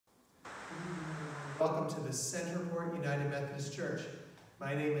Welcome to the Centerport United Methodist Church.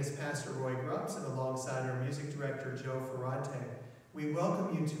 My name is Pastor Roy Grubbs, and alongside our music director, Joe Ferrante, we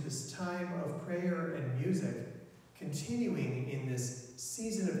welcome you to this time of prayer and music, continuing in this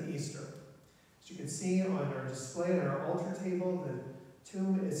season of Easter. As you can see on our display on our altar table, the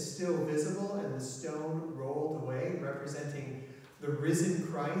tomb is still visible and the stone rolled away, representing the risen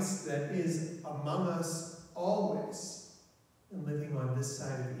Christ that is among us always. And living on this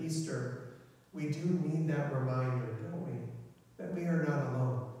side of Easter, we do need that reminder, don't we? That we are not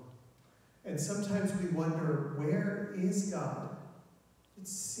alone. And sometimes we wonder, where is God? It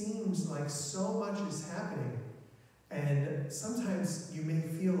seems like so much is happening. And sometimes you may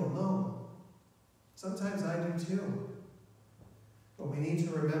feel alone. Sometimes I do too. But we need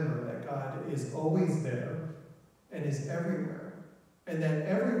to remember that God is always there and is everywhere. And that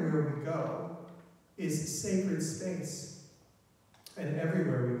everywhere we go is sacred space. And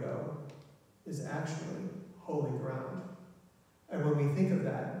everywhere we go is actually holy ground. And when we think of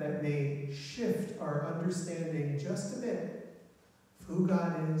that, that may shift our understanding just a bit of who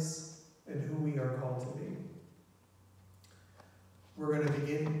God is and who we are called to be. We're going to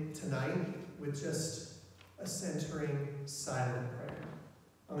begin tonight with just a centering, silent prayer.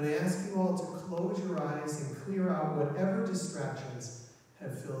 I'm going to ask you all to close your eyes and clear out whatever distractions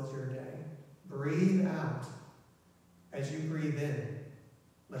have filled your day. Breathe out. As you breathe in,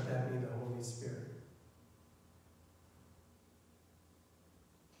 let that be the Holy Spirit.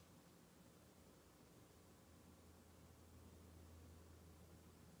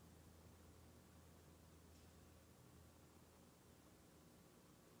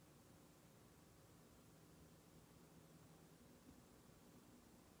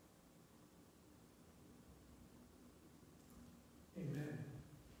 Amen.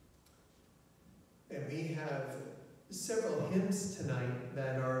 And we have several hymns tonight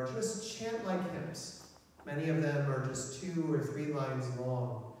that are just chant-like hymns. Many of them are just 2 or 3 lines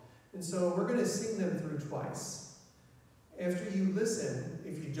long. And so we're going to sing them through twice. After you listen,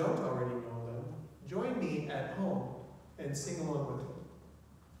 if you don't already know them, join me at home and sing along with me.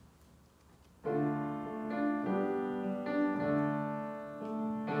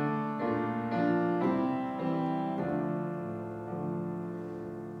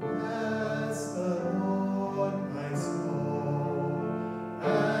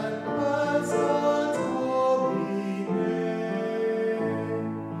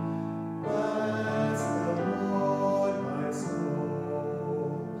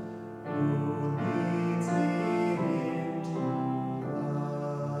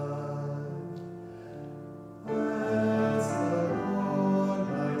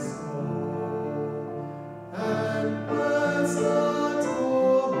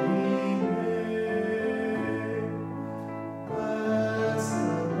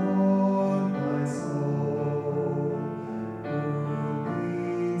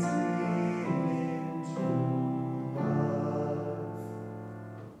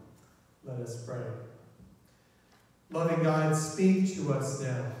 Loving God, speak to us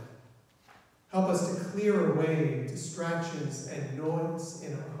now. Help us to clear away distractions and noise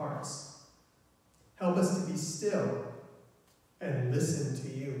in our hearts. Help us to be still and listen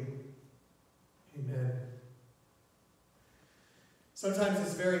to you. Amen. Sometimes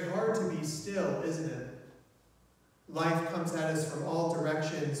it's very hard to be still, isn't it? Life comes at us from all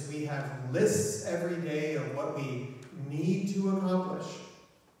directions. We have lists every day of what we need to accomplish.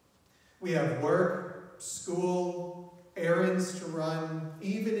 We have work, school, errands to run,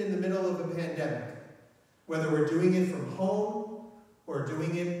 even in the middle of a pandemic. Whether we're doing it from home or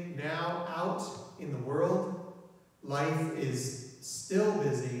doing it now out in the world, life is still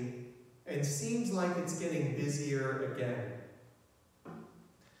busy and seems like it's getting busier again.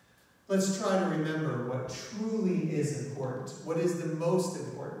 Let's try to remember what truly is important, what is the most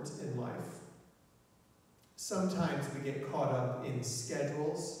important in life. Sometimes we get caught up in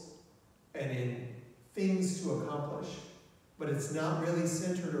schedules and in things to accomplish, but it's not really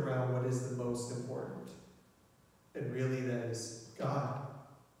centered around what is the most important. And really that is God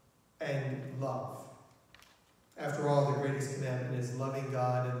and love. After all, the greatest commandment is loving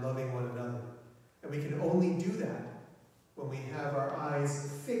God and loving one another. And we can only do that when we have our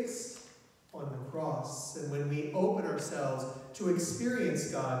eyes fixed on the cross and when we open ourselves to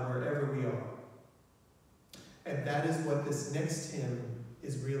experience God wherever we are. And that is what this next hymn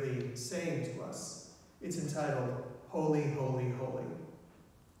is really saying to us. It's entitled, Holy, Holy, Holy.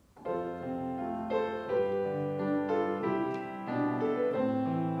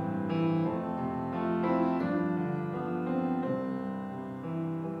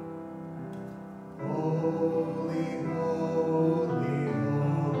 Holy, holy,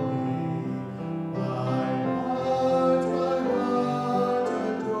 holy,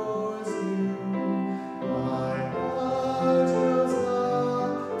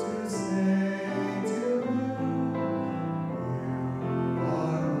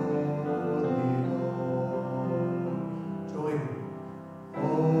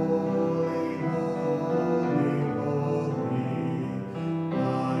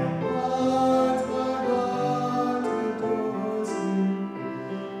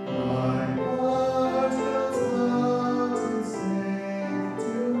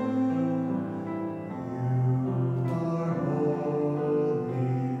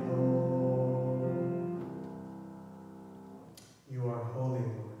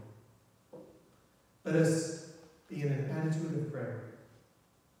 Let us be in an attitude of prayer.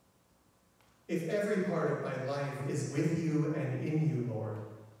 If every part of my life is with you and in you, Lord,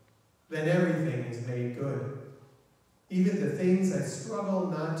 then everything is made good. Even the things I struggle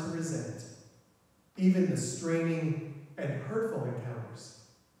not to resent, even the straining and hurtful encounters.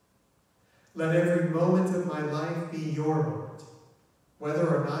 Let every moment of my life be your moment, whether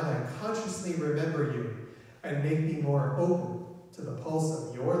or not I consciously remember you and make me more open to the pulse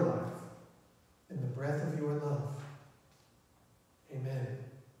of your life and the breath of your love. Amen.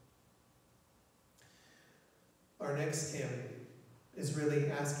 Our next hymn is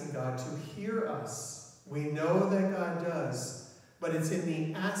really asking God to hear us. We know that God does, but it's in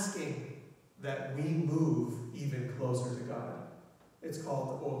the asking that we move even closer to God. It's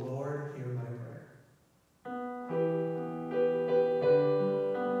called, O Lord, Hear My Prayer.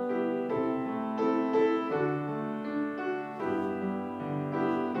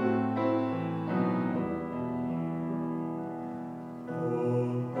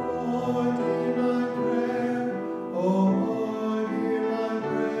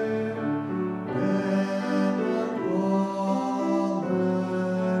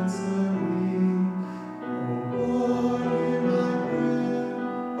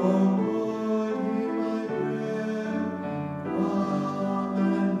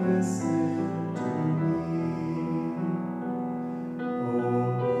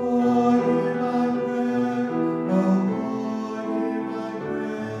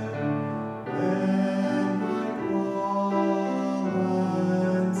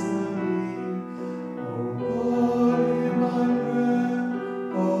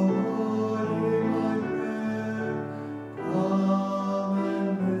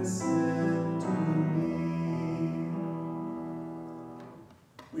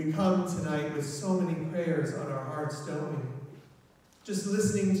 We come tonight with so many prayers on our hearts, don't we? Just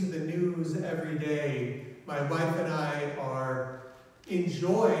listening to the news every day, my wife and I are in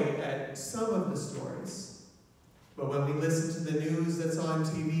joy at some of the stories. But when we listen to the news that's on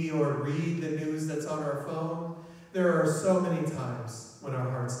TV or read the news that's on our phone, there are so many times when our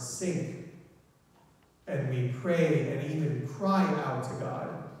hearts sink and we pray and even cry out to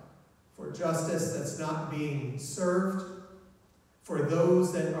God for justice that's not being served, for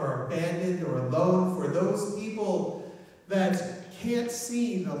those that are abandoned or alone, for those people that can't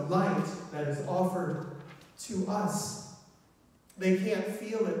see the light that is offered to us. They can't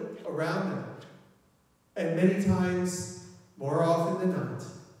feel it around them. And many times, more often than not,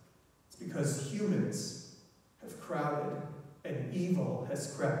 it's because humans have crowded and evil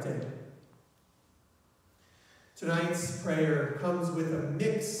has crept in. Tonight's prayer comes with a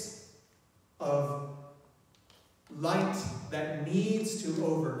mix of light that needs to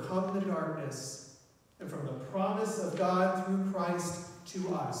overcome the darkness, and from the promise of God through Christ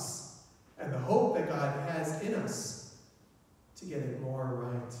to us, and the hope that God has in us to get it more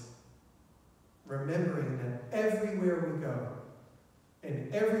right. Remembering that everywhere we go,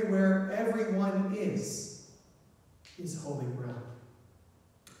 and everywhere everyone is holy ground.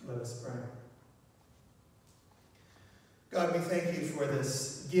 Let us pray. God, we thank you for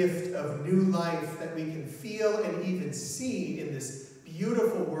this gift of new life that we can feel and even see in this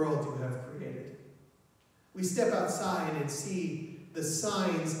beautiful world you have created. We step outside and see the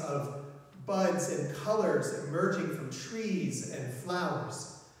signs of buds and colors emerging from trees and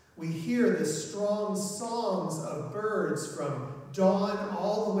flowers. We hear the strong songs of birds from dawn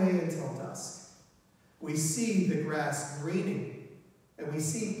all the way until dusk. We see the grass greening, and we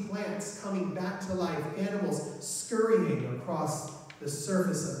see plants coming back to life, animals scurrying across the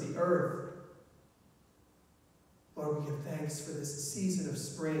surface of the earth. Lord, we give thanks for this season of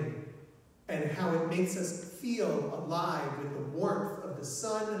spring and how it makes us feel alive with the warmth of the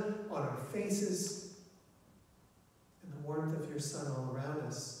sun on our faces and the warmth of your sun all around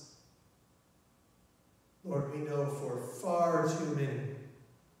us. Lord, we know for far too many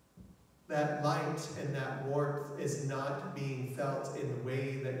that light and that warmth is not being felt in the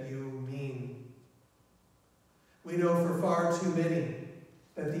way that you mean. We know for far too many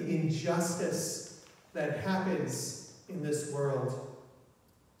that the injustice that happens in this world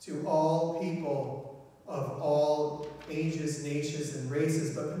to all people of all ages, nations, and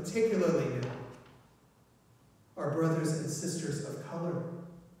races, but particularly now, our brothers and sisters of color.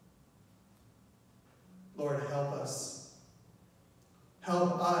 Lord, help us.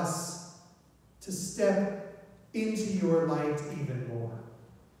 Help us to step into your light even more,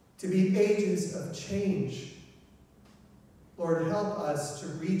 to be agents of change. Lord, help us to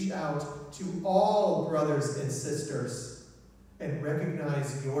reach out to all brothers and sisters and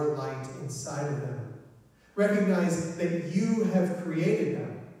recognize your light inside of them. Recognize that you have created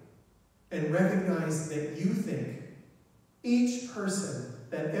them and recognize that you think each person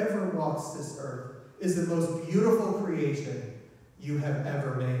that ever walks this earth is the most beautiful creation you have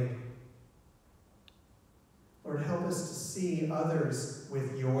ever made. Lord, help us to see others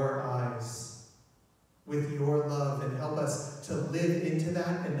with your eyes, with your love, and help us to live into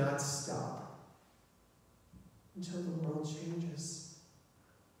that and not stop until the world changes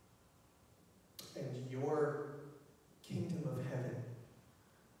and your kingdom of heaven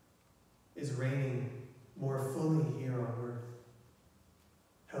is reigning more fully here on earth.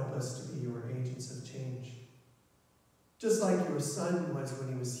 Help us to be your agents of change. Just like your Son was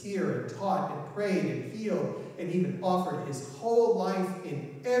when he was here and taught and prayed and healed and even offered his whole life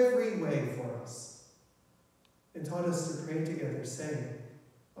in every way for us. And taught us to pray together, saying,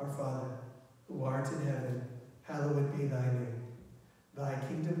 Our Father, who art in heaven, hallowed be thy name. Thy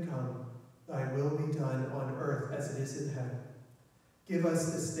kingdom come, thy will be done on earth as it is in heaven. Give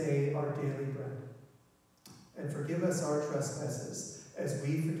us this day our daily bread, and forgive us our trespasses, as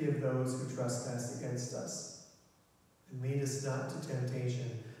we forgive those who trespass against us. And lead us not to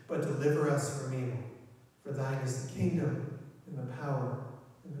temptation, but deliver us from evil. For thine is the kingdom, and the power,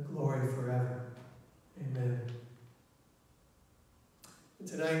 and the glory forever. Amen. And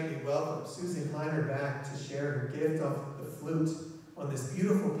tonight we welcome Susan Kleiner back to share her gift of the flute on this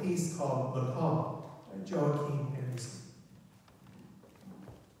beautiful piece called Le Pont by Joachim Anderson.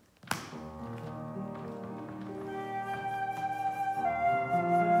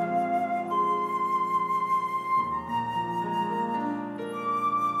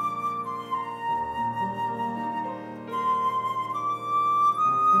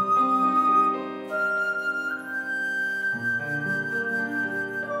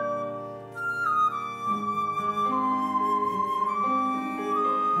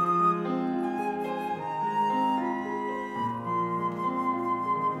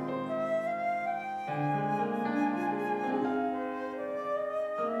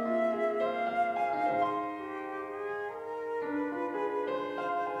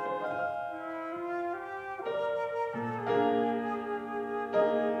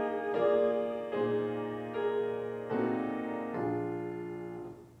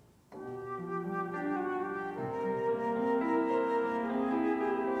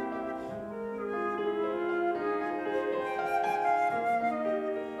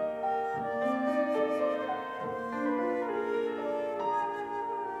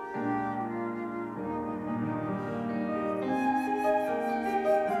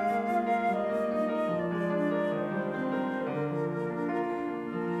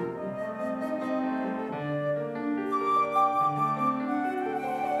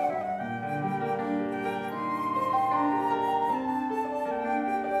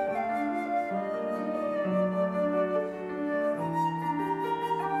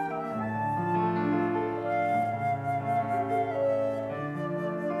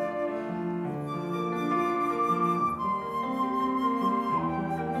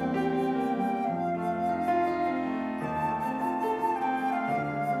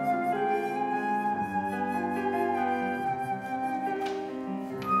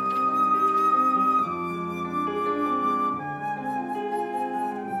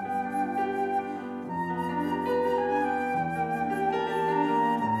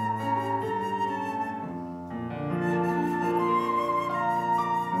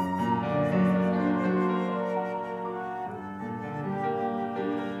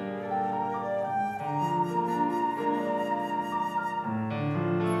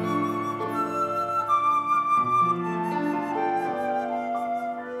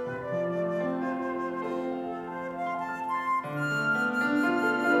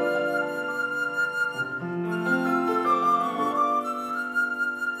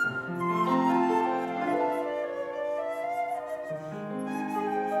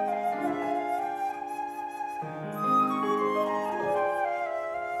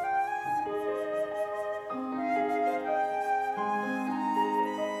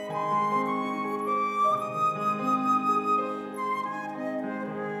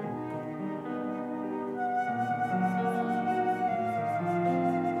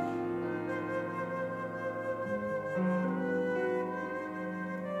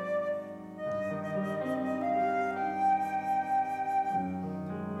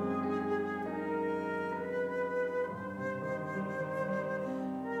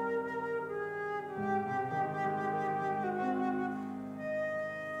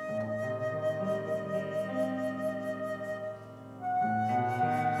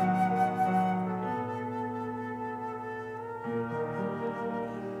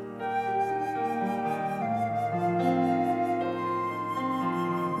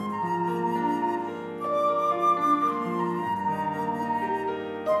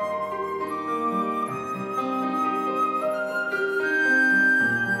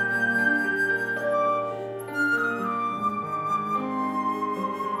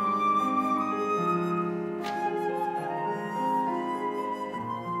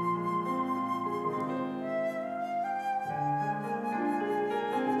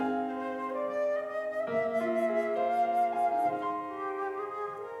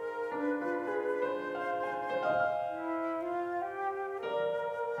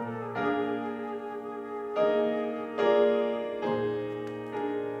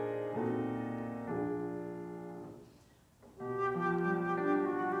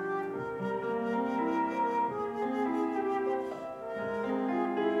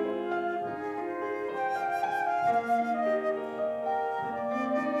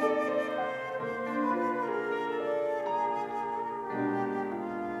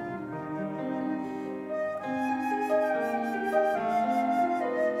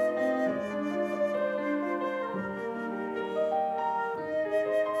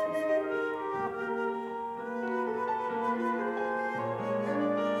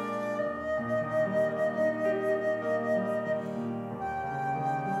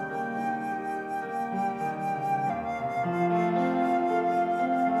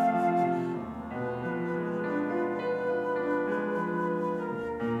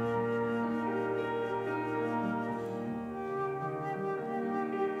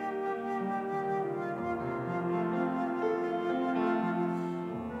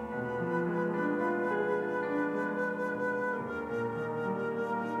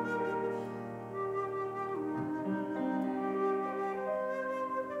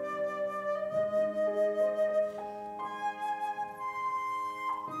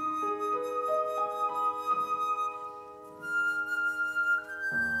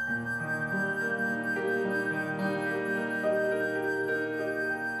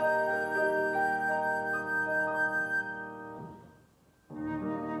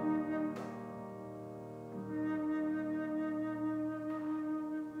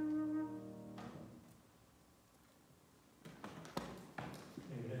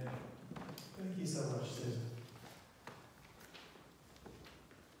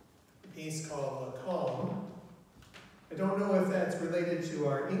 piece called Calm. I don't know if that's related to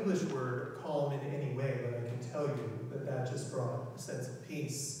our English word calm in any way, but I can tell you that that just brought a sense of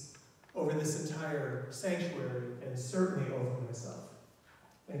peace over this entire sanctuary and certainly over myself.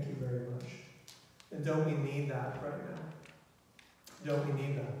 Thank you very much. And don't we need that right now? Don't we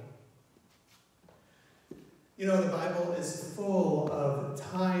need that? You know, the Bible is full of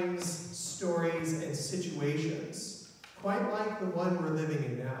times, stories, and situations, quite like the one we're living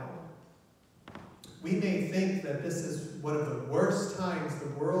in now. We may think that this is one of the worst times the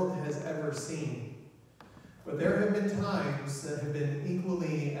world has ever seen, but there have been times that have been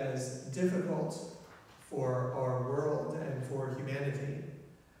equally as difficult for our world and for humanity.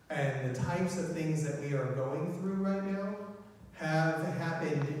 And the types of things that we are going through right now have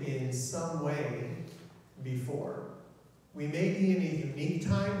happened in some way before. We may be in a unique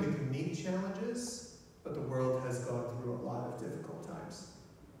time with unique challenges, but the world has gone through a lot of difficult times.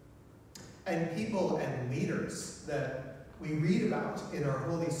 And people and leaders that we read about in our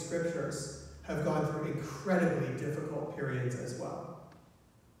Holy Scriptures have gone through incredibly difficult periods as well.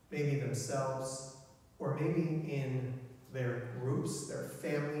 Maybe themselves, or maybe in their groups, their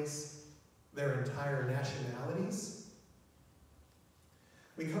families, their entire nationalities.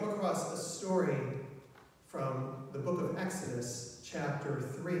 We come across a story from the book of Exodus, chapter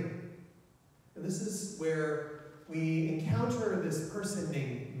 3. And this is where we encounter this person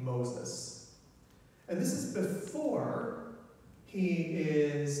named Moses. And this is before he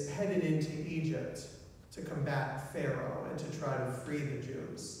is headed into Egypt to combat Pharaoh and to try to free the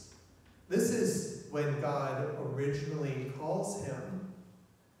Jews. This is when God originally calls him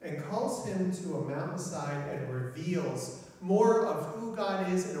to a mountainside and reveals more of who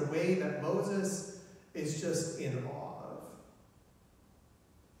God is in a way that Moses is just in awe of.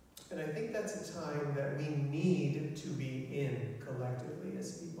 And I think that's a time that we need to be in collectively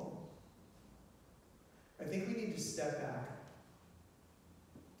as people. I think we need to step back,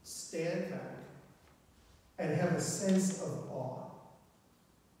 stand back, and have a sense of awe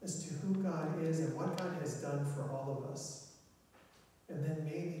as to who God is and what God has done for all of us. And then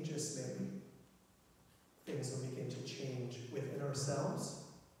maybe, just maybe, things will begin to change within ourselves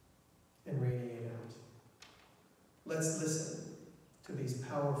and radiate out. Let's listen to these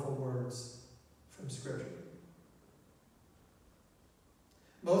powerful words from Scripture.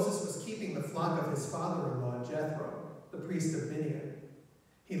 Moses was keeping the flock of his father-in-law, Jethro, the priest of Midian.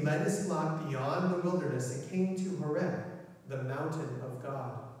 He led his flock beyond the wilderness and came to Horeb, the mountain of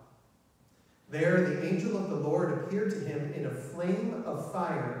God. There the angel of the Lord appeared to him in a flame of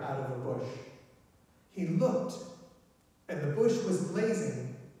fire out of a bush. He looked, and the bush was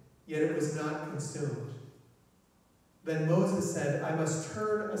blazing, yet it was not consumed. Then Moses said, I must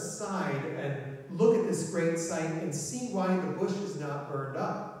turn aside and look at this great sight and see why the bush is not burned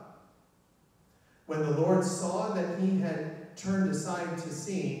up. When the Lord saw that he had turned aside to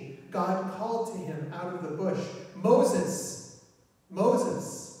see, God called to him out of the bush, Moses,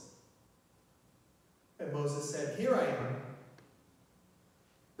 Moses. And Moses said, Here I am.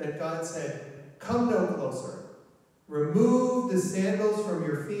 Then God said, Come no closer. Remove the sandals from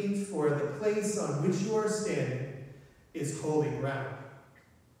your feet, for the place on which you are standing is holy ground.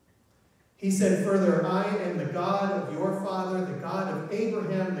 He said further, I am the God of your father, the God of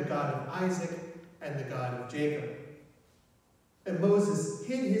Abraham, the God of Isaac, and the God of Jacob. And Moses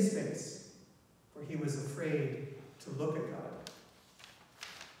hid his face, for he was afraid to look at God.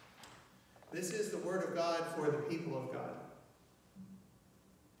 This is the word of God for the people of God.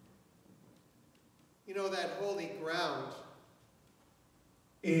 You know, that holy ground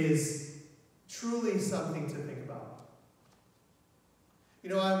is truly something to think about. You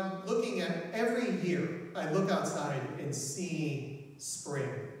know, I'm looking at every year, I look outside and see spring,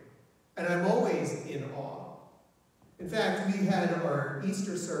 and I'm always in awe. In fact, we had our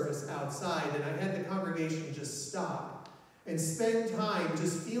Easter service outside, and I had the congregation just stop and spend time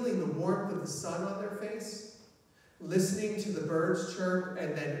just feeling the warmth of the sun on their face, listening to the birds chirp,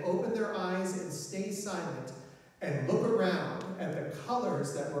 and then open their eyes and stay silent and look around at the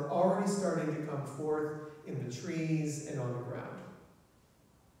colors that were already starting to come forth in the trees and on the ground.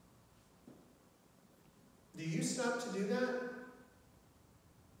 Do you stop to do that?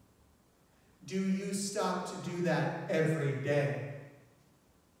 Do you stop to do that every day?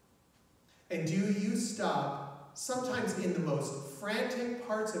 And do you stop, sometimes in the most frantic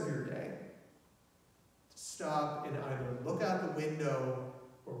parts of your day, to stop and either look out the window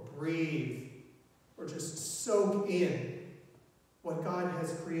or breathe or just soak in what God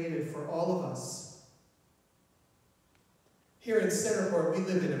has created for all of us? Here in Centerport, we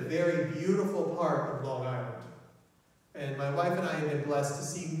live in a very beautiful part of Long Island. And my wife and I have been blessed to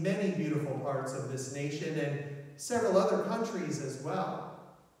see many beautiful parts of this nation and several other countries as well.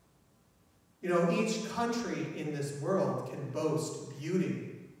 You know, each country in this world can boast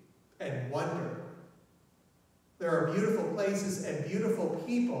beauty and wonder. There are beautiful places and beautiful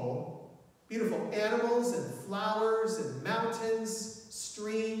people, beautiful animals and flowers and mountains,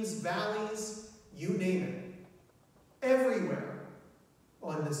 streams, valleys, you name it, everywhere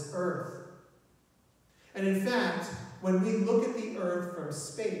on this earth. And in fact, when we look at the earth from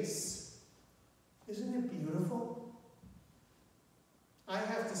space, isn't it beautiful? I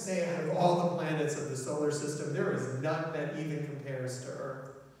have to say, out of all the planets of the solar system, there is none that even compares to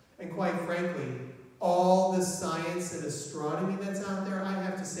Earth. And quite frankly, all the science and astronomy that's out there, I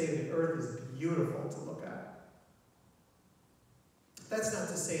have to say the Earth is beautiful to look at. That's not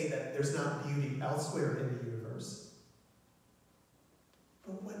to say that there's not beauty elsewhere in the universe.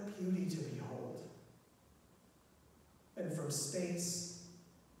 But what beauty to behold. And from space,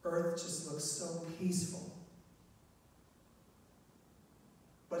 Earth just looks so peaceful.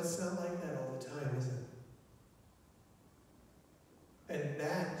 But it's not like that all the time, is it? And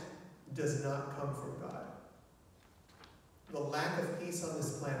that does not come from God. The lack of peace on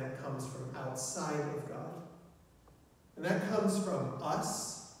this planet comes from outside of God. And that comes from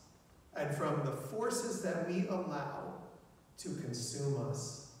us and from the forces that we allow to consume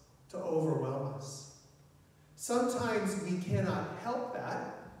us, to overwhelm us. Sometimes we cannot help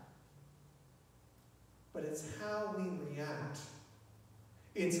that, but it's how we react.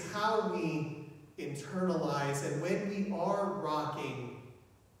 It's how we internalize, and when we are rocking,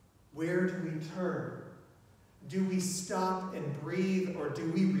 where do we turn? Do we stop and breathe, or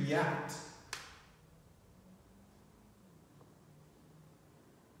do we react?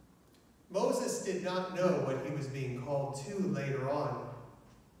 Moses did not know what he was being called to later on.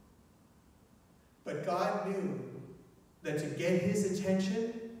 But God knew that to get his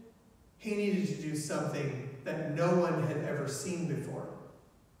attention, he needed to do something that no one had ever seen before.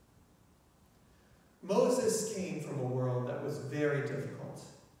 Moses came from a world that was very difficult,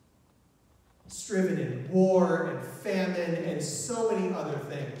 striven in war and famine and so many other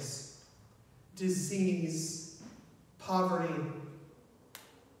things. Disease, poverty,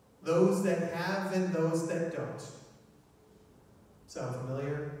 those that have and those that don't. Sound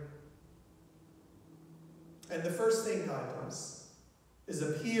familiar? And the first thing God does is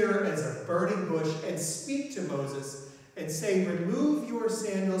appear as a burning bush and speak to Moses and say, "Remove your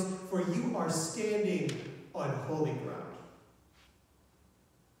sandals, for you are standing on holy ground."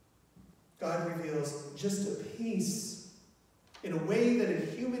 God reveals just a piece, in a way that a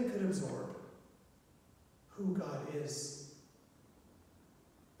human could absorb, who God is.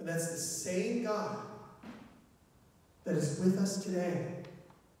 And that's the same God that is with us today.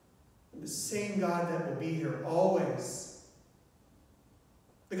 And the same God that will be here always.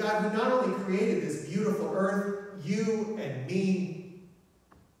 The God who not only created this beautiful earth, you and me,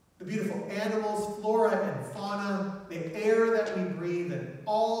 the beautiful animals, flora and fauna, the air that we breathe, and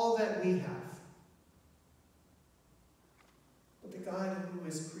all that we have. But the God who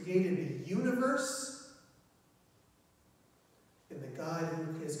has created the universe, and the God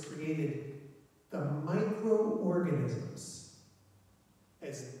who has created the microorganisms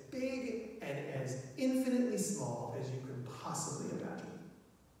as big and as infinitely small as you could possibly imagine.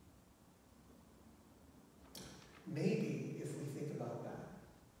 Maybe if we think about that,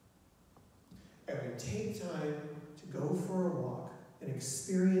 and we take time to go for a walk and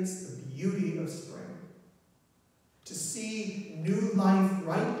experience the beauty of spring, to see new life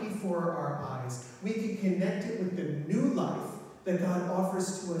right before our eyes, we can connect it with the new life that God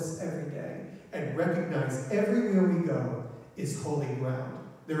offers to us every day and recognize everywhere we go is holy ground.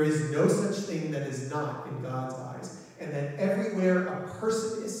 There is no such thing that is not in God's eyes, and that everywhere a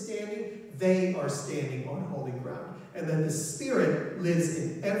person is standing, they are standing on holy ground. And that the Spirit lives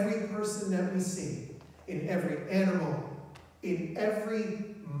in every person that we see, in every animal, in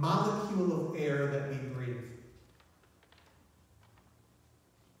every molecule of air that we breathe.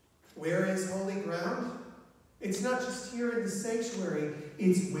 Where is holy ground? It's not just here in the sanctuary,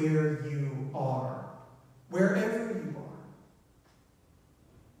 it's where you are. Wherever you are.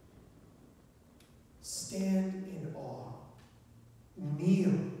 Stand in awe.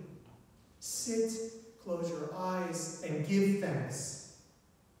 Kneel. Sit, close your eyes, and give thanks.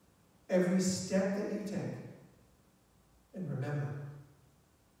 Every step that you take. And remember,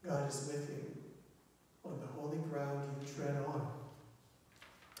 God is with you on the holy ground you tread on.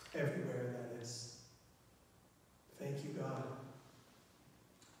 Everywhere that is. Thank you, God.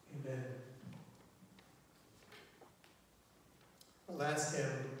 Amen. The last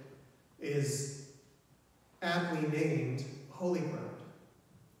hymn is aptly named Holy Ground.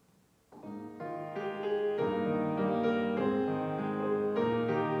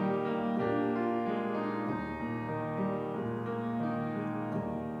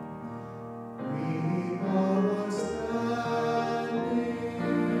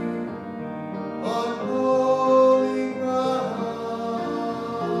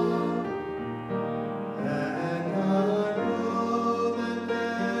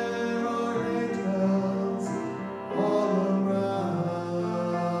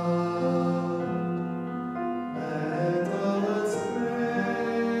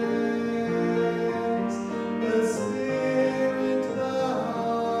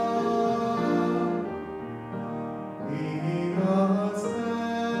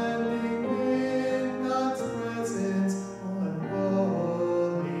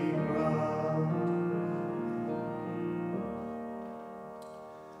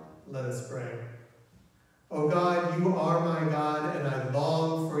 Let us pray. O God, you are my God, and I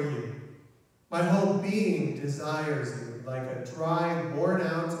long for you. My whole being desires you, like a dry, worn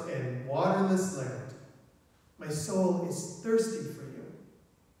out, and waterless land. My soul is thirsty for you.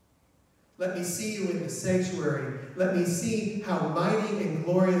 Let me see you in the sanctuary. Let me see how mighty and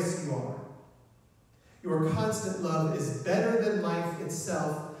glorious you are. Your constant love is better than life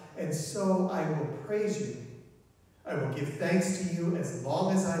itself, and so I will praise you. I will give thanks to you as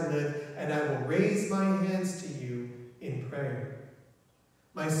long as I live, and I will raise my hands to you in prayer.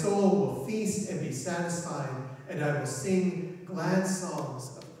 My soul will feast and be satisfied, and I will sing glad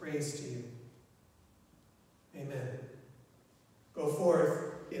songs of praise to you. Amen. Go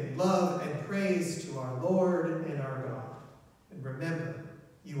forth in love and praise to our Lord and our God. And remember,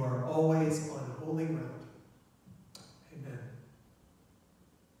 you are always on holy ground.